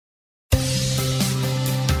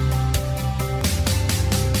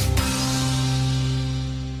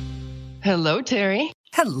Hello, Terry.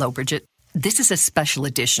 Hello, Bridget. This is a special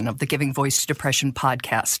edition of the Giving Voice to Depression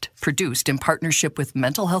podcast, produced in partnership with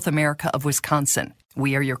Mental Health America of Wisconsin.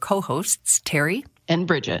 We are your co-hosts, Terry and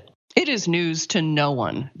Bridget. It is news to no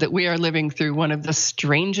one that we are living through one of the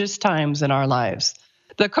strangest times in our lives.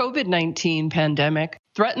 The COVID-19 pandemic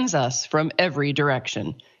threatens us from every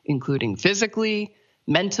direction, including physically,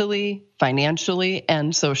 mentally, financially,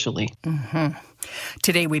 and socially.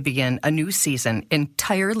 Today we begin a new season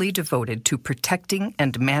entirely devoted to protecting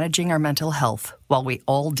and managing our mental health while we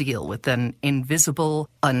all deal with an invisible,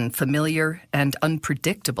 unfamiliar, and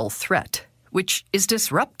unpredictable threat, which is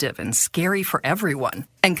disruptive and scary for everyone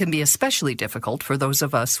and can be especially difficult for those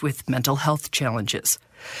of us with mental health challenges.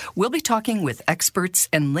 We'll be talking with experts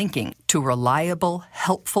and linking to reliable,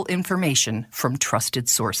 helpful information from trusted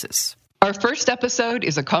sources. Our first episode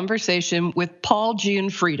is a conversation with Paul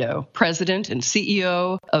Gionfriddo, President and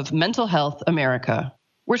CEO of Mental Health America.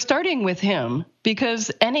 We're starting with him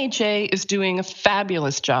because NHA is doing a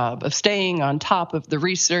fabulous job of staying on top of the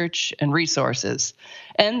research and resources,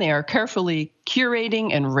 and they are carefully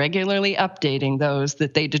curating and regularly updating those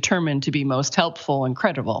that they determine to be most helpful and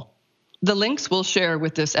credible. The links we'll share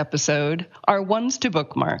with this episode are ones to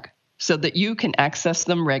bookmark so that you can access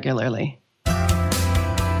them regularly.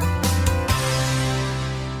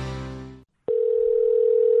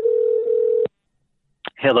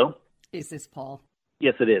 Hello. Is this Paul?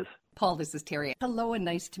 Yes, it is. Paul, this is Terry. Hello and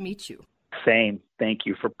nice to meet you. Same. Thank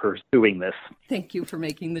you for pursuing this. Thank you for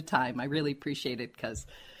making the time. I really appreciate it because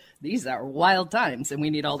these are wild times and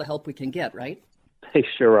we need all the help we can get, right? They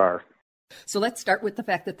sure are. So let's start with the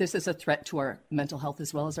fact that this is a threat to our mental health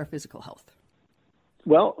as well as our physical health.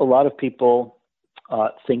 Well, a lot of people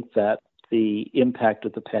think that the impact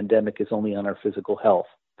of the pandemic is only on our physical health.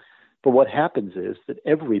 But what happens is that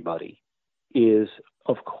everybody is,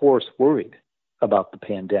 of course, worried about the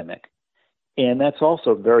pandemic. And that's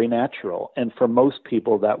also very natural. And for most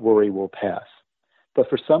people, that worry will pass. But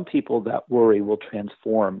for some people, that worry will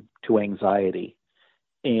transform to anxiety.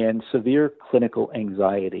 And severe clinical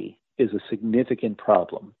anxiety is a significant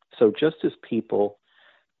problem. So just as people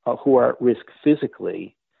who are at risk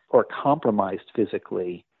physically or compromised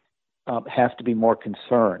physically have to be more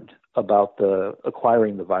concerned about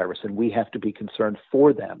acquiring the virus, and we have to be concerned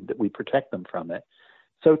for them that we protect them from it,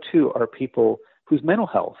 so too are people whose mental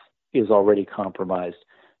health is already compromised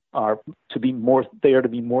they are to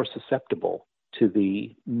be more susceptible to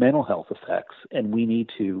the mental health effects, and we need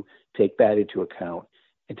to take that into account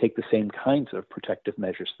and take the same kinds of protective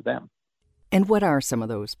measures for them. And what are some of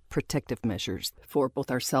those protective measures for both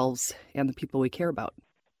ourselves and the people we care about?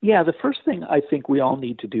 Yeah, the first thing I think we all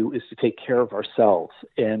need to do is to take care of ourselves.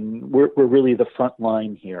 And we're really the front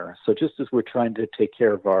line here. So just as we're trying to take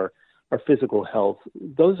care of our physical health,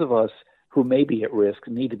 those of us who may be at risk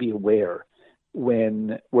need to be aware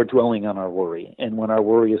when we're dwelling on our worry and when our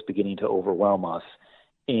worry is beginning to overwhelm us.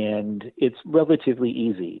 And it's relatively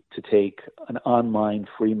easy to take an online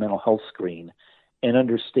free mental health screen and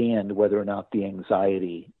understand whether or not the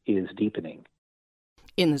anxiety is deepening.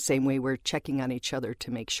 In the same way we're checking on each other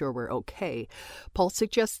to make sure we're okay, Paul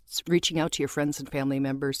suggests reaching out to your friends and family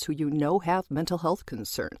members who you know have mental health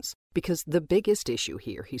concerns. Because the biggest issue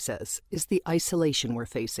here, he says, is the isolation we're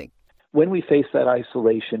facing. When we face that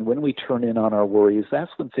isolation, when we turn in on our worries,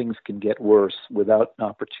 that's when things can get worse without an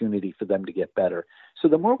opportunity for them to get better. So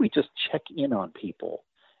the more we just check in on people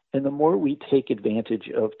and the more we take advantage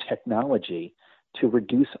of technology to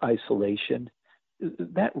reduce isolation,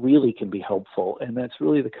 that really can be helpful. And that's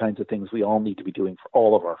really the kinds of things we all need to be doing for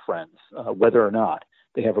all of our friends, whether or not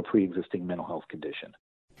they have a pre-existing mental health condition.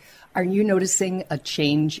 Are you noticing a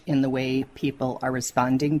change in the way people are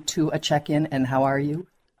responding to a check-in, and how are you?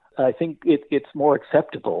 I think it's more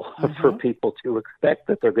acceptable for people to expect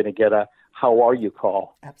that they're going to get a "how are you"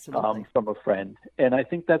 call from a friend. And I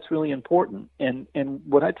think that's really important. And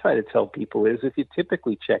what I try to tell people is if you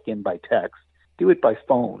typically check in by text, do it by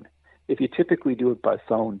phone. If you typically do it by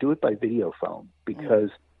phone, do it by video phone, because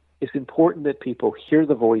it's important that people hear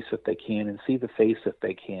the voice if they can and see the face if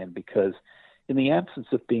they can, because in the absence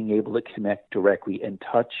of being able to connect directly and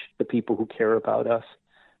touch the people who care about us,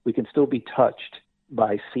 we can still be touched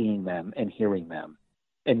by seeing them and hearing them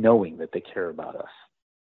and knowing that they care about us.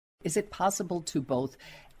 Is it possible to both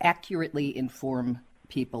accurately inform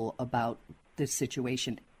people about this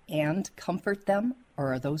situation and comfort them,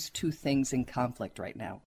 or are those two things in conflict right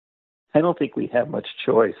now? I don't think we have much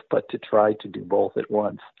choice but to try to do both at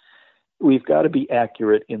once. We've got to be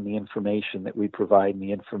accurate in the information that we provide and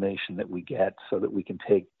the information that we get so that we can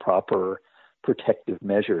take proper protective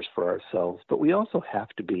measures for ourselves. But we also have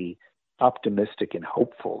to be optimistic and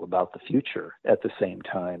hopeful about the future at the same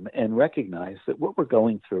time, and recognize that what we're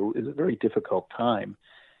going through is a very difficult time.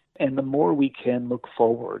 And the more we can look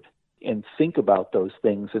forward and think about those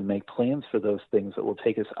things and make plans for those things that will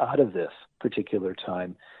take us out of this particular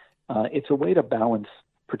time, it's a way to balance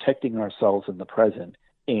protecting ourselves in the present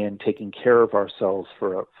and taking care of ourselves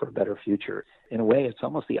for a better future. In a way, it's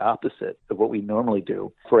almost the opposite of what we normally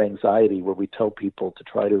do for anxiety, where we tell people to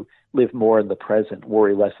try to live more in the present,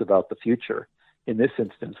 worry less about the future. In this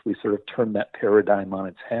instance, we sort of turn that paradigm on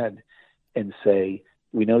its head and say,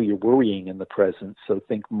 we know you're worrying in the present, so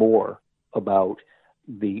think more about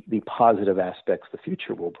the positive aspects the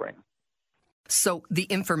future will bring. So the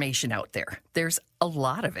information out there, there's a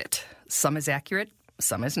lot of it. Some is accurate,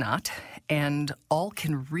 some is not, and all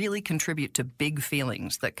can really contribute to big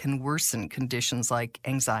feelings that can worsen conditions like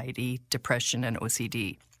anxiety, depression, and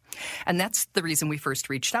OCD. And that's the reason we first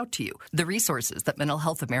reached out to you. The resources that Mental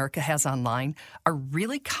Health America has online are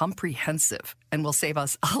really comprehensive and will save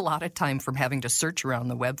us a lot of time from having to search around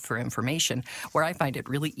the web for information, where I find it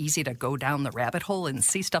really easy to go down the rabbit hole and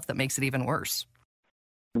see stuff that makes it even worse.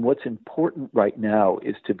 What's important right now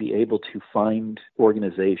is to be able to find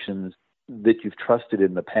organizations that you've trusted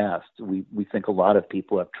in the past. We think a lot of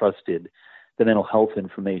people have trusted the mental health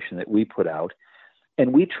information that we put out.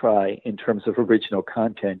 And we try, in terms of original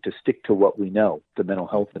content, to stick to what we know, the mental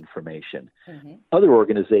health information. Mm-hmm. Other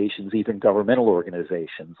organizations, even governmental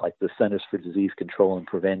organizations like the Centers for Disease Control and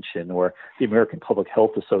Prevention or the American Public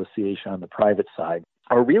Health Association on the private side,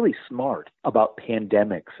 are really smart about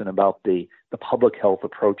pandemics and about the public health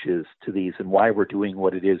approaches to these and why we're doing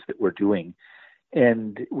what it is that we're doing.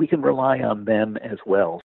 And we can rely on them as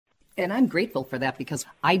well. And I'm grateful for that, because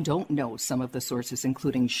I don't know some of the sources,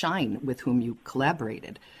 including Shine, with whom you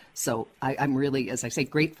collaborated. So I'm really, as I say,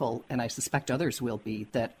 grateful, and I suspect others will be,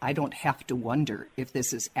 that I don't have to wonder if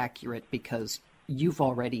this is accurate because you've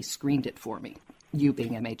already screened it for me, you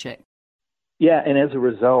being MHA. Yeah, and as a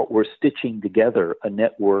result, we're stitching together a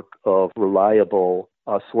network of reliable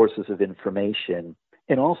sources of information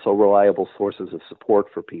and also reliable sources of support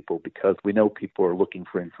for people, because we know people are looking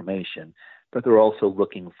for information, but they're also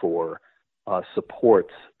looking for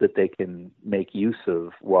supports that they can make use of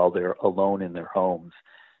while they're alone in their homes,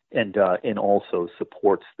 and also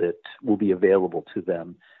supports that will be available to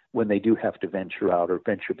them when they do have to venture out or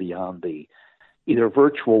venture beyond the either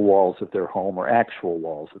virtual walls of their home or actual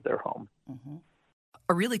walls of their home. Mm-hmm.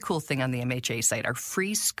 A really cool thing on the MHA site are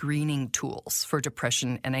free screening tools for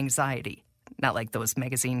depression and anxiety. Not like those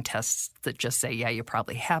magazine tests that just say, yeah, you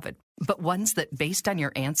probably have it, but ones that, based on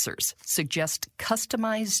your answers, suggest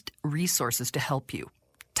customized resources to help you.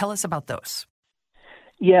 Tell us about those.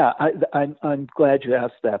 Yeah, I'm glad you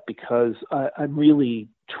asked that, because I'm really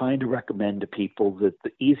trying to recommend to people that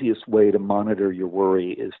the easiest way to monitor your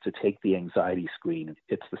worry is to take the anxiety screen.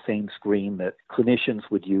 It's the same screen that clinicians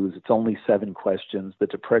would use. It's only 7 questions. The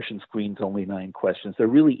depression screen's only 9 questions. They're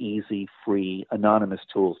really easy, free, anonymous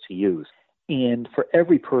tools to use. And for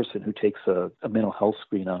every person who takes a mental health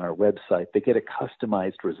screen on our website, they get a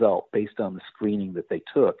customized result based on the screening that they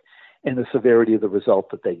took and the severity of the result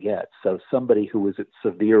that they get. So somebody who is at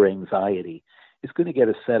severe anxiety is going to get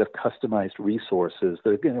a set of customized resources that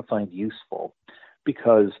are going to find useful,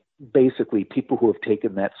 because basically people who have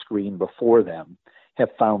taken that screen before them have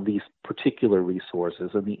found these particular resources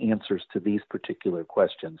and the answers to these particular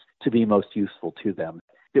questions to be most useful to them.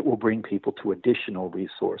 It will bring people to additional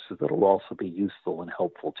resources that will also be useful and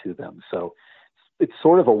helpful to them. So it's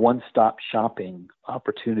sort of a one-stop shopping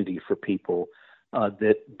opportunity for people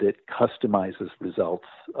that customizes results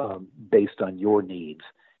based on your needs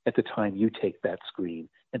at the time you take that screen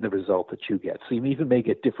and the result that you get. So you even may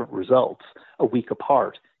get different results a week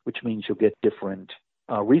apart, which means you'll get different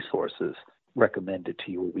resources recommended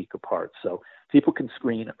to you a week apart. So people can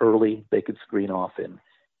screen early, they can screen often,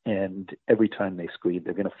 and every time they screen,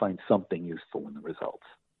 they're going to find something useful in the results.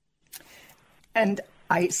 And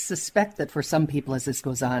I suspect that for some people, as this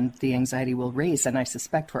goes on, the anxiety will raise. And I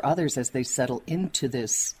suspect for others, as they settle into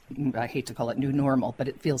this, I hate to call it new normal, but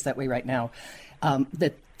it feels that way right now,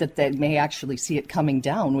 that they may actually see it coming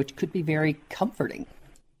down, which could be very comforting.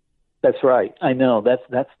 That's right. I know.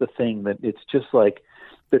 That's the thing, that it's just like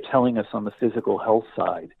they're telling us on the physical health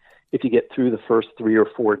side. If you get through the first 3 or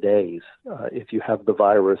 4 days, if you have the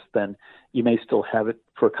virus, then you may still have it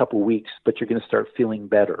for a couple of weeks, but you're going to start feeling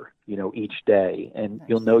better, each day, and nice.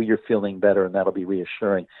 You'll know you're feeling better, and that'll be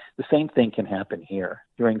reassuring. The same thing can happen here.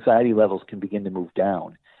 Your anxiety levels can begin to move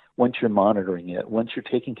down once you're monitoring it, once you're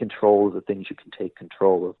taking control of the things you can take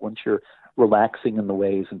control of, once you're relaxing in the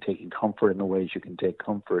ways and taking comfort in the ways you can take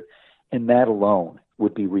comfort. And that alone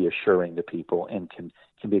would be reassuring to people and can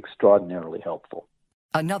be extraordinarily helpful.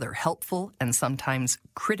 Another helpful and sometimes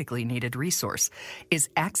critically needed resource is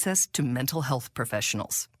access to mental health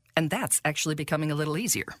professionals. And that's actually becoming a little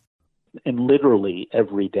easier. And literally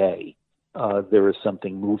every day, there is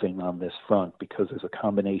something moving on this front because there's a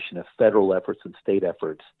combination of federal efforts and state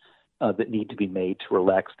efforts that need to be made to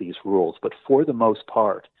relax these rules. But for the most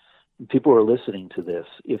part, people who are listening to this,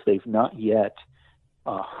 if they've not yet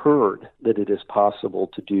heard that it is possible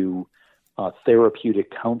to do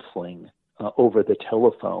therapeutic counseling over the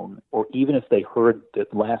telephone, or even if they heard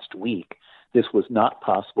that last week this was not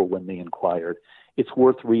possible when they inquired, it's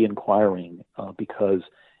worth re-inquiring because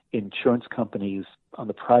insurance companies on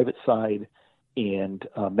the private side and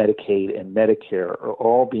Medicaid and Medicare are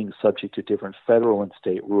all being subject to different federal and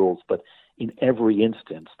state rules, but in every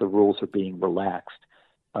instance, the rules are being relaxed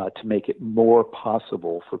to make it more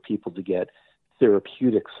possible for people to get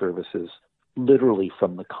therapeutic services literally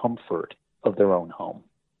from the comfort of their own home.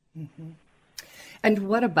 Mm-hmm. And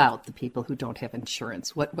what about the people who don't have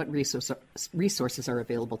insurance? What resources are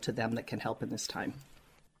available to them that can help in this time?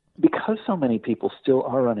 Because so many people still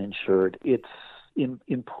are uninsured, it's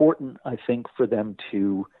important, I think, for them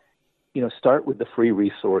to, start with the free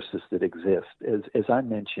resources that exist. As I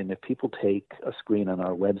mentioned, if people take a screen on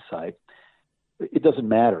our website, it doesn't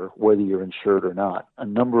matter whether you're insured or not. A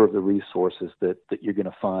number of the resources that you're going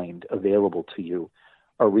to find available to you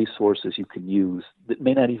are resources you can use that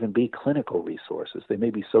may not even be clinical resources. They may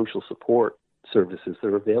be social support services that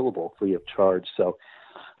are available free of charge. So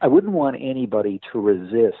I wouldn't want anybody to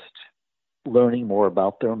resist learning more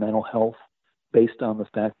about their mental health based on the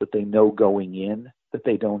fact that they know going in that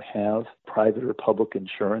they don't have private or public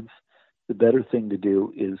insurance. The better thing to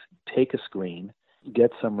do is take a screen,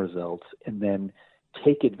 get some results, and then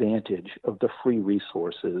take advantage of the free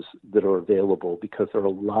resources that are available, because there are a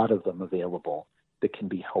lot of them available that can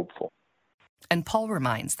be helpful. And Paul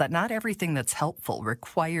reminds that not everything that's helpful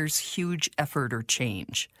requires huge effort or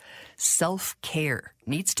change. Self-care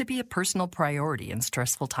needs to be a personal priority in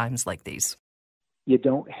stressful times like these. You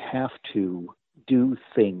don't have to do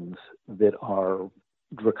things that are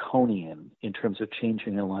draconian in terms of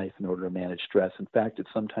changing your life in order to manage stress. In fact, it's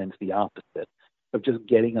sometimes the opposite of just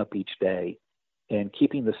getting up each day and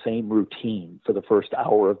keeping the same routine for the first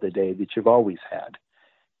hour of the day that you've always had.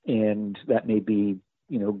 And that may be,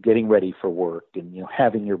 getting ready for work and,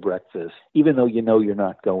 having your breakfast, even though you're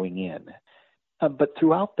not going in. But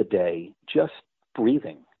throughout the day, just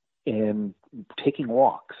breathing and taking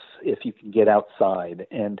walks if you can get outside,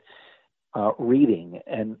 and reading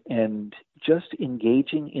and just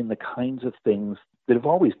engaging in the kinds of things that have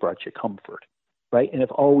always brought you comfort, right? And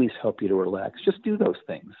have always helped you to relax. Just do those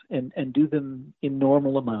things and do them in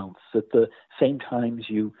normal amounts at the same times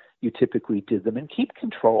you typically did them, and keep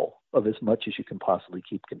control of as much as you can possibly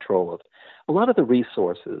keep control of. A lot of the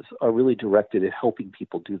resources are really directed at helping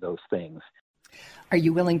people do those things. Are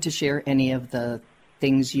you willing to share any of the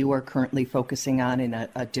things you are currently focusing on in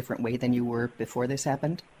a different way than you were before this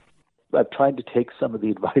happened? I've tried to take some of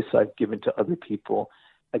the advice I've given to other people.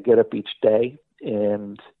 I get up each day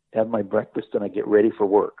and have my breakfast, and I get ready for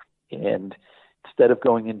work. And instead of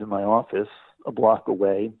going into my office a block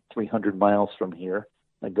away, 300 miles from here,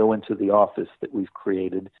 I go into the office that we've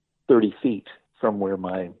created 30 feet from where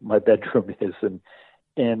my bedroom is.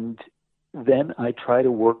 And then I try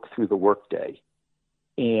to work through the workday.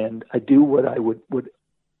 And I do what I would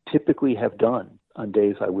typically have done on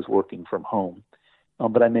days I was working from home.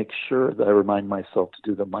 But I make sure that I remind myself to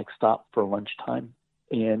do them, like stop for lunchtime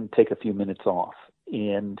and take a few minutes off,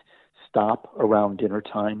 and stop around dinner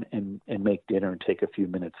time and make dinner and take a few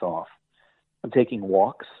minutes off. I'm taking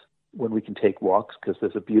walks when we can take walks, because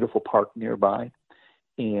there's a beautiful park nearby,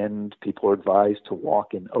 and people are advised to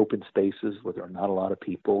walk in open spaces where there are not a lot of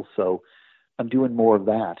people. So I'm doing more of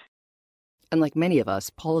that. And like many of us,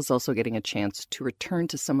 Paul is also getting a chance to return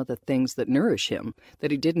to some of the things that nourish him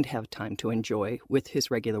that he didn't have time to enjoy with his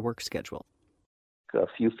regular work schedule. A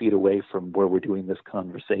few feet away from where we're doing this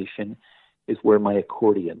conversation is where my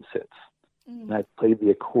accordion sits. And I've played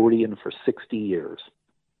the accordion for 60 years.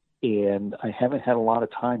 And I haven't had a lot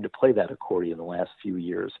of time to play that accordion the last few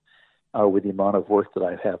years with the amount of work that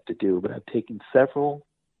I have to do. But I've taken several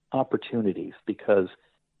opportunities, because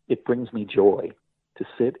it brings me joy to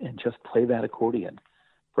sit and just play that accordion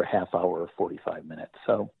for a half hour or 45 minutes.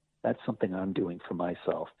 So that's something I'm doing for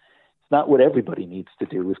myself. It's not what everybody needs to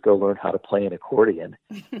do, is go learn how to play an accordion.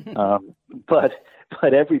 But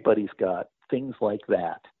everybody's got things like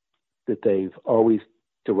that they've always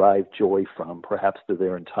derived joy from, perhaps through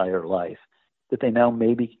their entire life, that they now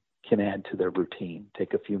maybe can add to their routine.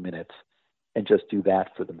 Take a few minutes and just do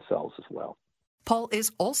that for themselves as well. Paul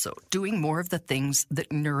is also doing more of the things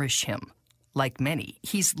that nourish him. Like many,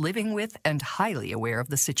 he's living with and highly aware of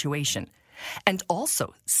the situation, and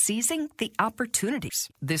also seizing the opportunities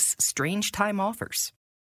this strange time offers.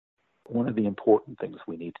 One of the important things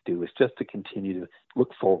we need to do is just to continue to look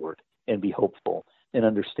forward and be hopeful and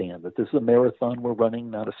understand that this is a marathon we're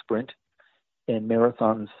running, not a sprint. And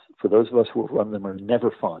marathons, for those of us who have run them, are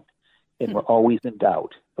never fun. And we're always in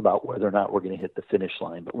doubt about whether or not we're going to hit the finish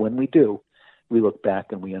line. But when we do, we look back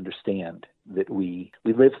and we understand that we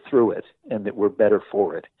lived through it and that we're better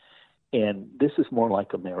for it. And this is more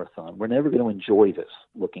like a marathon. We're never going to enjoy this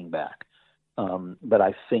looking back. But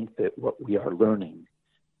I think that what we are learning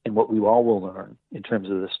and what we all will learn in terms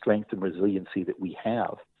of the strength and resiliency that we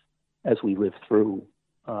have as we live through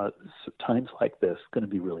times like this is going to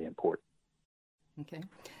be really important. Okay.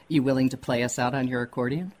 You willing to play us out on your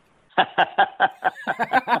accordion?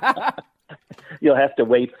 You'll have to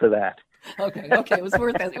wait for that. Okay. It was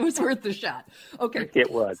worth it. It was worth the shot. Okay.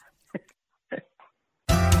 It was.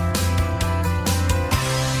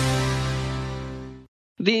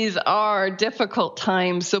 These are difficult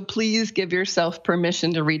times, so please give yourself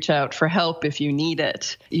permission to reach out for help if you need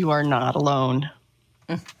it. You are not alone.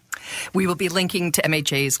 We will be linking to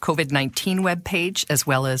MHA's COVID-19 webpage, as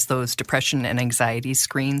well as those depression and anxiety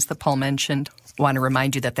screens that Paul mentioned. I want to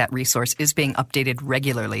remind you that that resource is being updated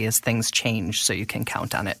regularly as things change, so you can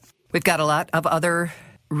count on it. We've got a lot of other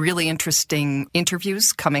really interesting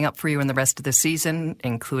interviews coming up for you in the rest of the season,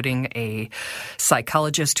 including a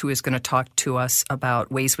psychologist who is going to talk to us about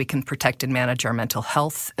ways we can protect and manage our mental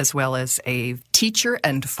health, as well as a teacher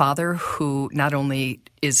and father who not only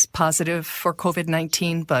is positive for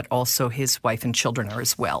COVID-19, but also his wife and children are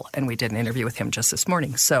as well. And we did an interview with him just this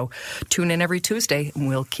morning. So tune in every Tuesday, and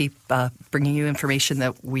we'll keep bringing you information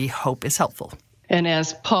that we hope is helpful. And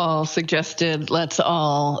as Paul suggested, let's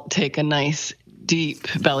all take a nice deep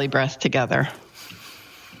belly breath together.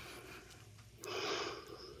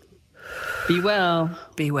 Be well.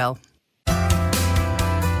 Be well.